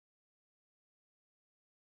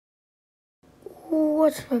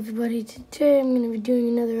What's up, everybody? Today I'm going to be doing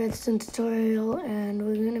another Redstone tutorial, and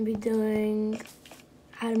we're going to be doing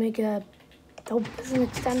how to make a double piston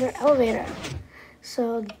extender elevator.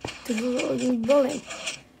 So this is what we're going to be building.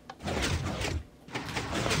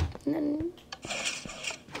 And then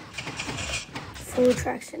full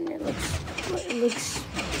traction. It looks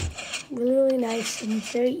really nice and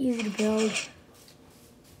it's very easy to build.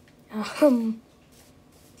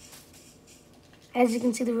 As you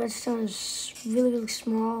can see, the redstone is really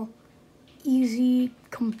small, easy,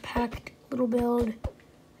 compact little build.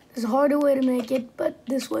 There's a harder way to make it, but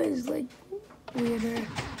this way is like weirder,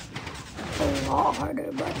 a lot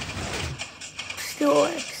harder, but still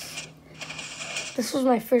works. This was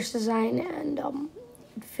my first design and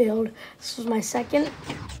it failed. This was my second.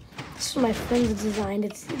 This was my friend's design.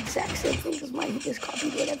 It's the exact same thing as mine. He just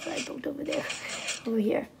copied whatever I built over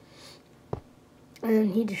here. And then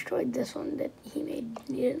he destroyed this one that he made,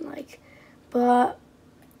 he didn't like. But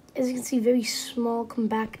as you can see, very small,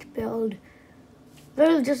 compact build.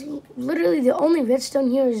 Just literally the only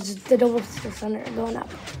redstone here is the double center going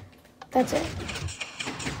up. That's it.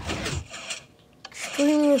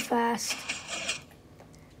 Extremely fast.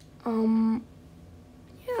 Yeah,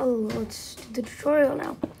 let's do the tutorial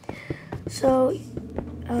now. So,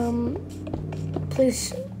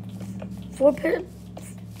 place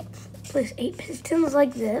 8 pistons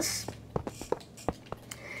like this,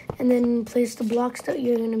 and then place the blocks that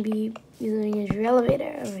you're going to be using as your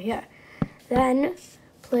elevator over here. Then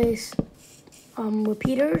place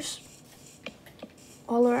repeaters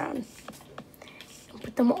all around and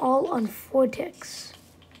put them all on 4 ticks.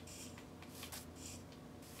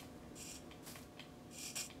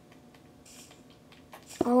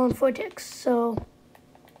 All on 4 ticks. So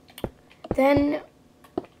then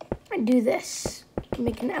I do this.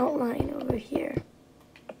 Make an outline over here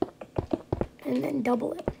and then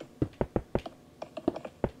double it.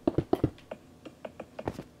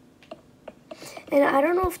 And I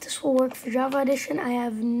don't know if this will work for Java Edition. I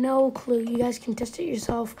have no clue. You guys can test it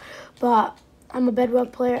yourself, but I'm a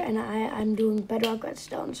Bedrock player and I'm doing Bedrock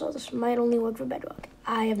Redstone, so this might only work for Bedrock.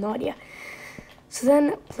 I have no idea. So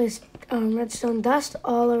then place redstone dust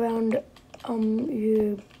all around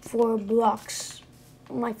your 4 blocks,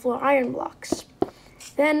 my 4 iron blocks.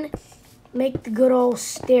 Then make the good old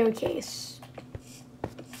staircase.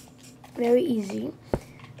 Very easy.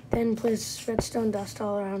 Then place redstone dust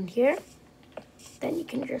all around here. Then you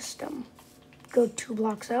can just go 2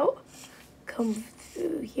 blocks out, come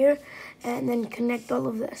through here, and then connect all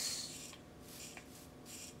of this.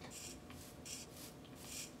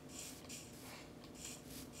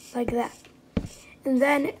 Like that. And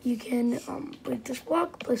then you can break this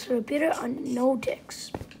block, place a repeater on no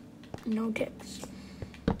ticks. No ticks.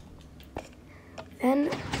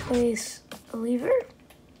 Then place a lever.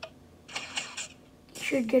 You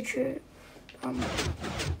should get your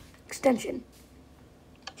extension.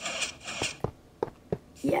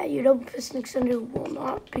 Yeah, your double piston extender will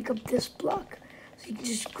not pick up this block. So you can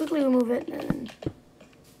just quickly remove it and then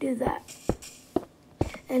do that.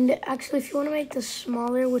 And actually, if you want to make this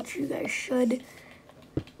smaller, which you guys should,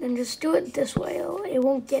 then just do it this way. It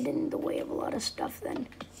won't get in the way of a lot of stuff then.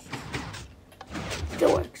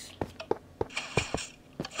 Still works.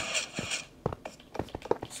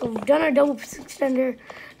 So we've done our double piston extender.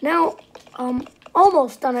 Now,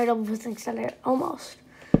 almost done our double piston extender. Almost.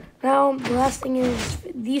 Now, the last thing is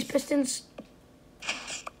these pistons.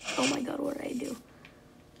 Oh my god, what did I do?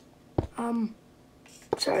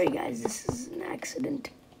 Sorry guys, this is an accident.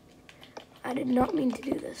 I did not mean to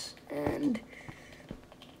do this. And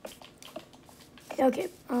okay,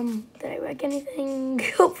 did I wreck anything?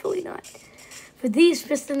 Hopefully not. For these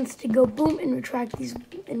pistons to go boom and retract these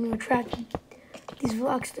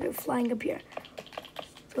blocks that are flying up here.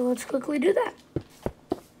 So let's quickly do that.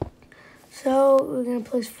 So we're going to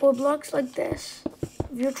place 4 blocks like this,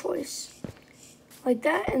 of your choice, like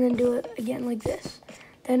that, and then do it again like this.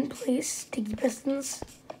 Then place sticky pistons,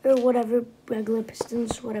 or whatever, regular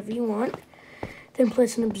pistons, whatever you want. Then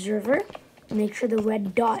place an observer. Make sure the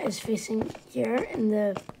red dot is facing here, and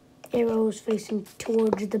the arrow is facing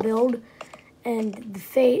towards the build, and the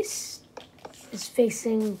face is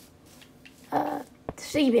facing the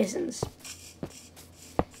sticky pistons.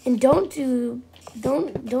 And don't do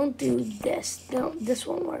this. This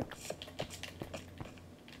won't work.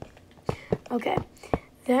 Okay.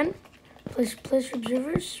 Then place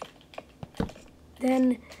observers.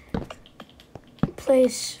 Then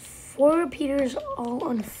place 4 repeaters all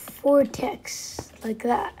on 4 ticks like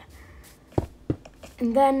that.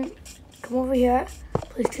 And then come over here,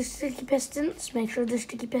 place 2 sticky pistons. Make sure they're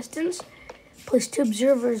sticky pistons. Place 2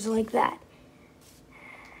 observers like that.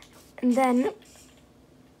 And then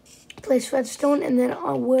place redstone, and then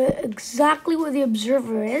on exactly where the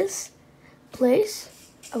observer is, place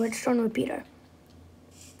a redstone repeater.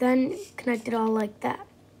 Then connect it all like that.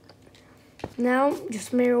 Now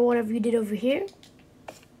just mirror whatever you did over here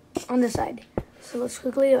on the side. So let's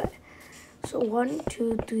quickly do it. So 1,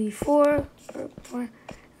 2, 3, 4, or 4,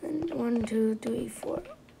 and 1, 2, 3, 4.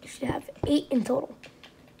 You should have 8 in total.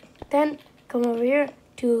 Then come over here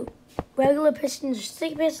to regular pistons or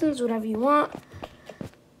stick pistons, whatever you want.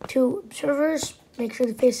 2 observers. Make sure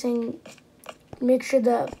the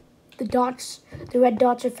dots, the red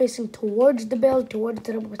dots are facing towards the build, towards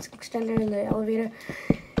the double extender in the elevator.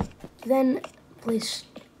 Then place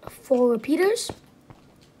 4 repeaters,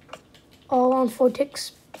 all on 4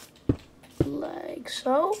 ticks, like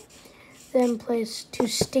so. Then place 2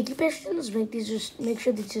 sticky pistons. Make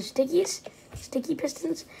sure these are sticky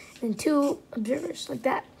pistons, and 2 observers like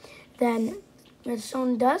that. Then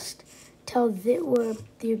redstone dust. Tell where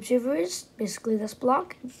the observer is, basically this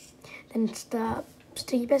block. Then it's the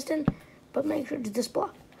sticky piston, but make sure it's this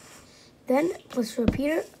block. Then place a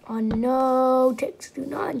repeater on no ticks. Do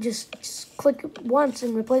not just click it once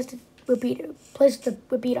and replace the repeater. Place the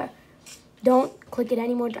repeater. Don't click it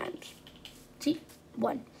any more times. See?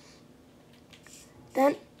 1.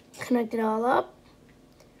 Then connect it all up.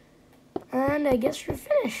 And I guess you're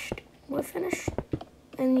finished. We're finished.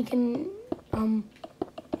 And you can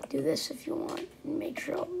do this if you want.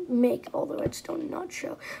 Make all the redstone not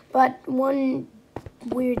show. But one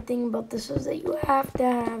weird thing about this is that you have to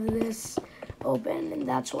have this open, and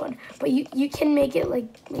that's what. But you can make it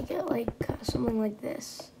like something like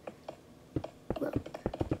this. Look,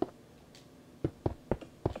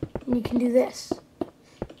 and you can do this,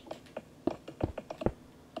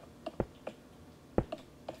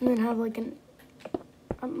 and then have like an.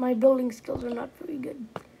 My building skills are not very good.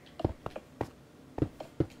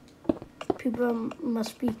 People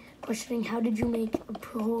must be questioning, how did you make a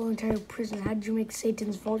whole entire prison? How did you make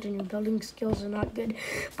Satan's vault and your building skills are not good?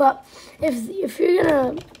 But if you're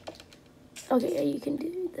gonna, okay, yeah, you can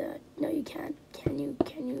do that. No, you can't. Can you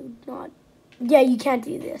not? Yeah, you can't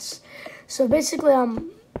do this. So basically,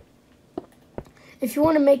 if you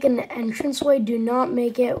want to make an entranceway, do not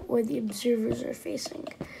make it where the observers are facing.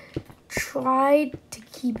 Try to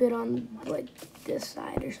keep it on like this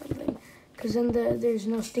side or something. Because then there's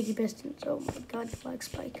no sticky pistons. Oh my god, flag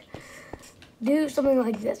spike. Do something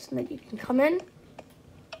like this, and then you can come in,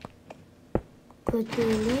 click your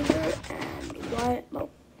lever, and what? Oh,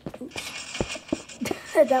 oops.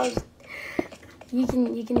 That was. You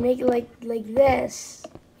can make it like this.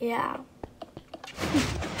 Yeah.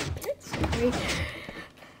 Sorry.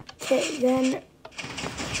 Okay, then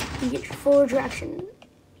you get your forward traction.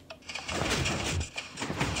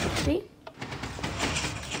 See?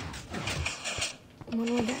 One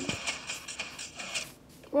more done.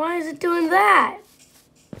 Why is it doing that?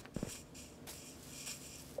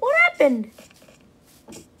 What happened?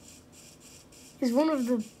 Is one of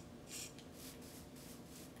the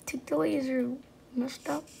tick delays are messed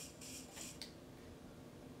up?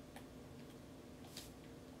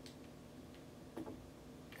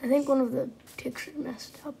 I think one of the ticks are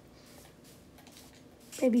messed up.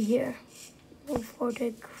 Maybe here. Oh, 4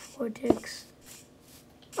 ticks.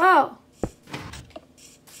 Oh!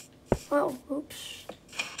 Oh, oops.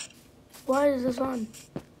 Why is this on?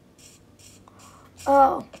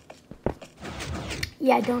 Oh.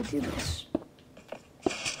 Yeah, don't do this.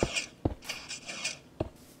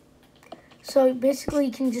 So basically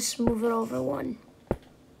you can just move it over 1.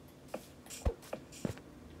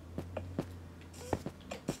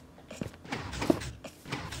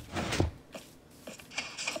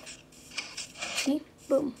 See?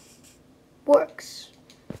 Boom. Works.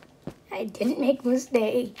 I didn't make a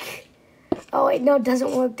mistake. Oh wait, no, it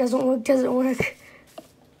doesn't work. I don't know what happened.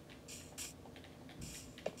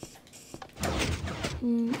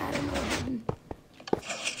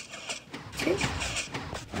 Okay.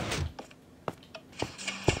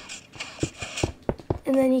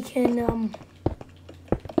 And then you can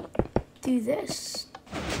do this.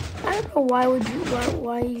 I don't know why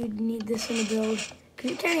you'd need this in a build,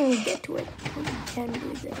 because you can't even get to it. You can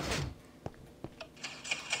do this.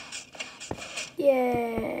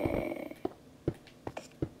 Yeah.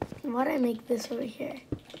 Why did I make this over here?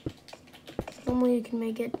 Normally you can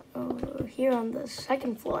make it over here on the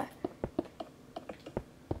 2nd floor.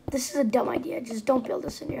 This is a dumb idea. Just don't build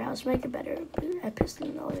this in your house. Make it better. A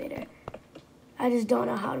piston elevator. I just don't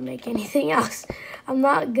know how to make anything else. I'm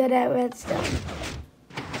not good at redstone.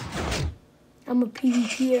 I'm a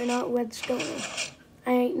PvPer, not redstoner.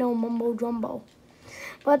 I ain't no mumbo jumbo.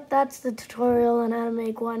 But that's the tutorial on how to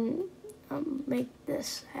make one make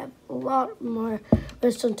this. I have a lot more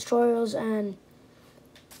redstone tutorials, and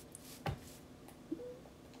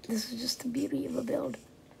this is just the beauty of a build.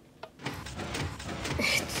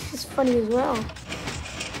 It's just funny as well.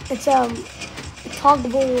 It's a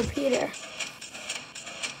toggleable repeater.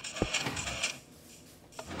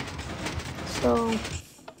 So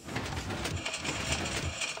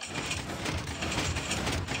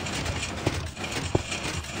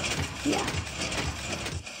yeah,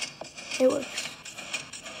 it works.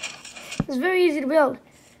 It's very easy to build.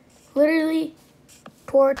 Literally,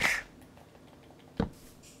 torch,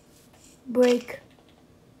 break,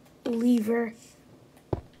 lever,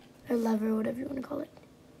 or lever, whatever you want to call it.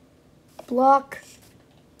 Block,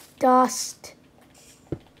 dust,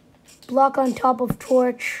 block on top of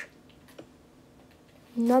torch,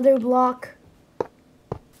 another block,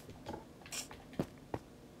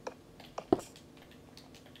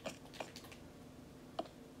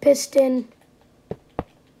 piston,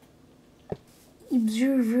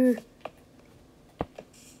 observer,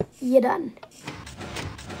 you're done.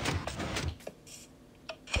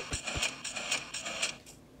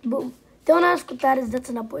 Boom. Don't ask what that is, that's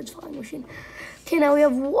an upwards flying machine. Okay, now we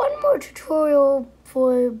have one more tutorial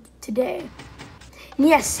for today. And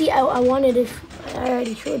yes, see, I wanted to, I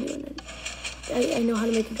already showed you, and I know how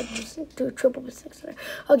to make a triple six.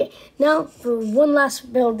 Okay, now for one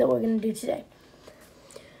last build that we're going to do today.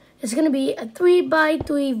 It's going to be a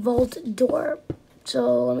 3x3 vault door.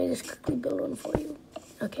 So let me just quickly build one for you.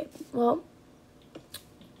 Okay, well,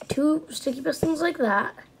 2 sticky pistons like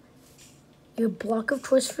that. Your block of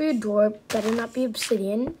choice for your door better not be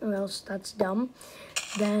obsidian, or else that's dumb.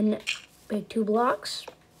 Then make 2 blocks.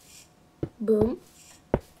 Boom.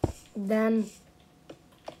 Then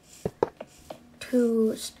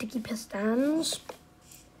 2 sticky pistons.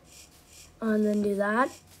 And then do that.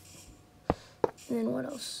 And then what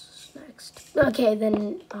else is next? Okay,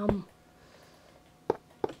 then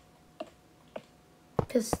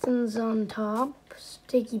pistons on top.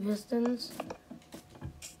 Sticky pistons.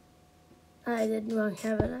 I did wrong,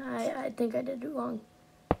 haven't I? I think I did it wrong.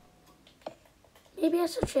 Maybe I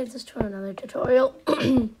should change this to another tutorial.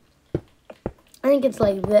 I think it's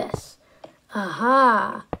like this.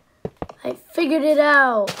 Aha! I figured it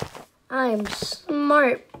out. I'm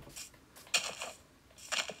smart.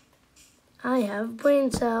 I have brain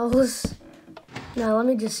cells. Now let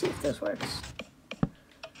me just see if this works.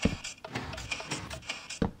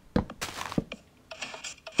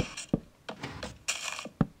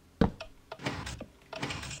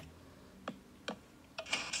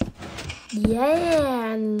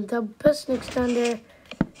 Yeah, and the piston extender.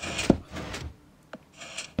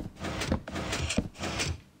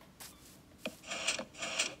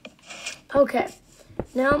 Okay,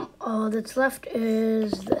 now all that's left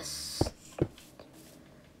is this.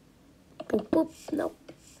 Boop, boop, nope.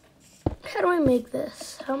 How do I make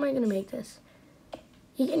this? How am I gonna make this?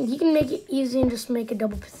 You can make it easy and just make a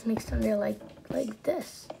double piston extender like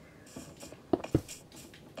this.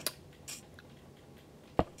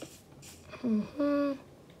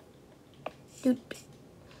 Doot.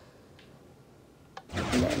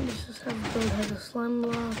 And then just have build has a slime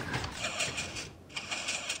block.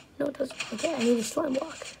 No, it doesn't. Okay, I need a slime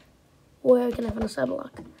block. Where can I find a slime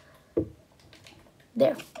block?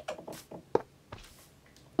 There.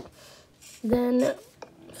 Then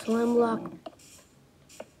slime block.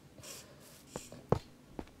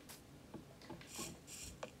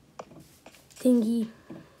 Thingy.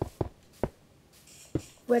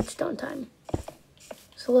 Redstone time.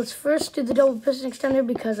 So let's first do the double piston extender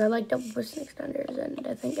because I like double piston extenders and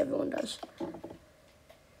I think everyone does.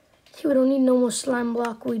 See, we don't need no more slime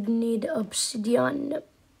block. We need obsidian.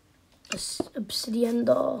 Obsidian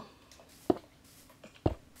doll.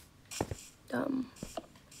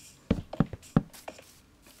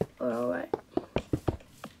 Alright.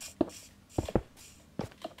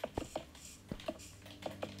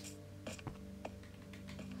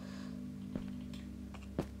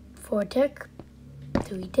 Four tick,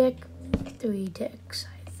 3 tick, 3 ticks.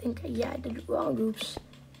 I think, yeah, I did it wrong. Oops.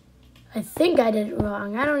 I think I did it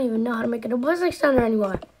wrong. I don't even know how to make a double piston extender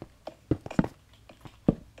anymore.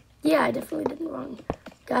 Yeah, I definitely did it wrong.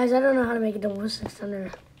 Guys, I don't know how to make a double piston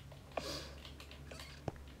extender.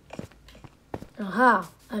 Aha,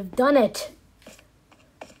 I've done it.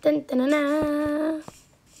 Dun, dun, dun, dun.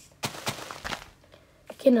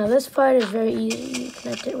 Okay, now this part is very easy. You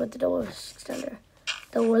connect it with the double extender.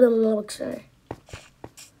 The little extender.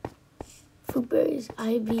 Fruit berries.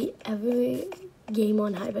 I beat every game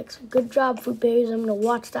on Hypix. Good job, fruit berries. I'm gonna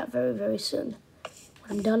watch that very, very soon.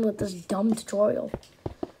 When I'm done with this dumb tutorial.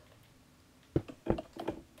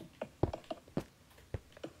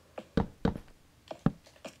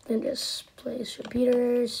 Then just place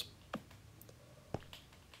repeaters.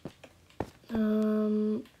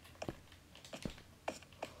 And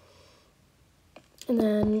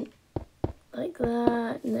then like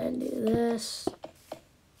that, and then do this.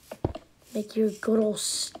 Make your good old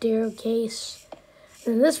staircase.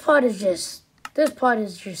 And this part is just,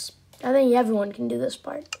 I think everyone can do this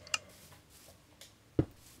part.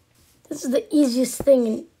 This is the easiest thing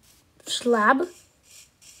in slab,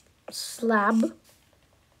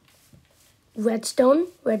 redstone,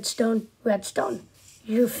 redstone, redstone.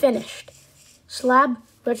 You're finished. Slab,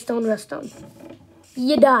 redstone, redstone.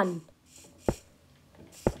 You're done.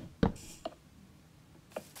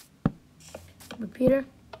 Repeater,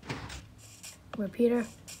 repeater.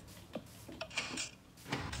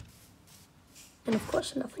 And of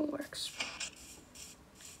course nothing works.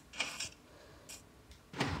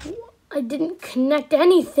 I didn't connect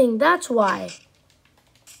anything, that's why.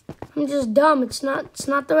 I'm just dumb. It's not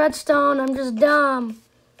the redstone, I'm just dumb.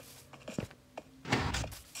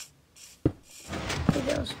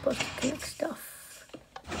 Maybe I was supposed to connect stuff.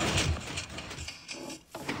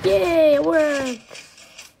 Yay, it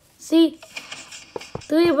works. See?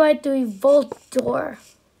 3x3 volt door.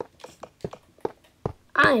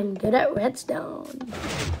 I'm good at redstone.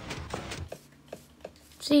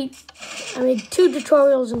 See, I made 2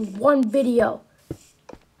 tutorials in 1 video.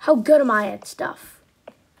 How good am I at stuff?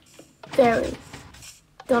 Very.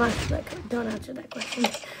 Don't answer that question.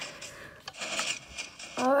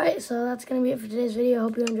 Alright, so that's gonna be it for today's video.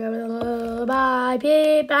 Hope you enjoyed it. Bye,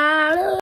 people.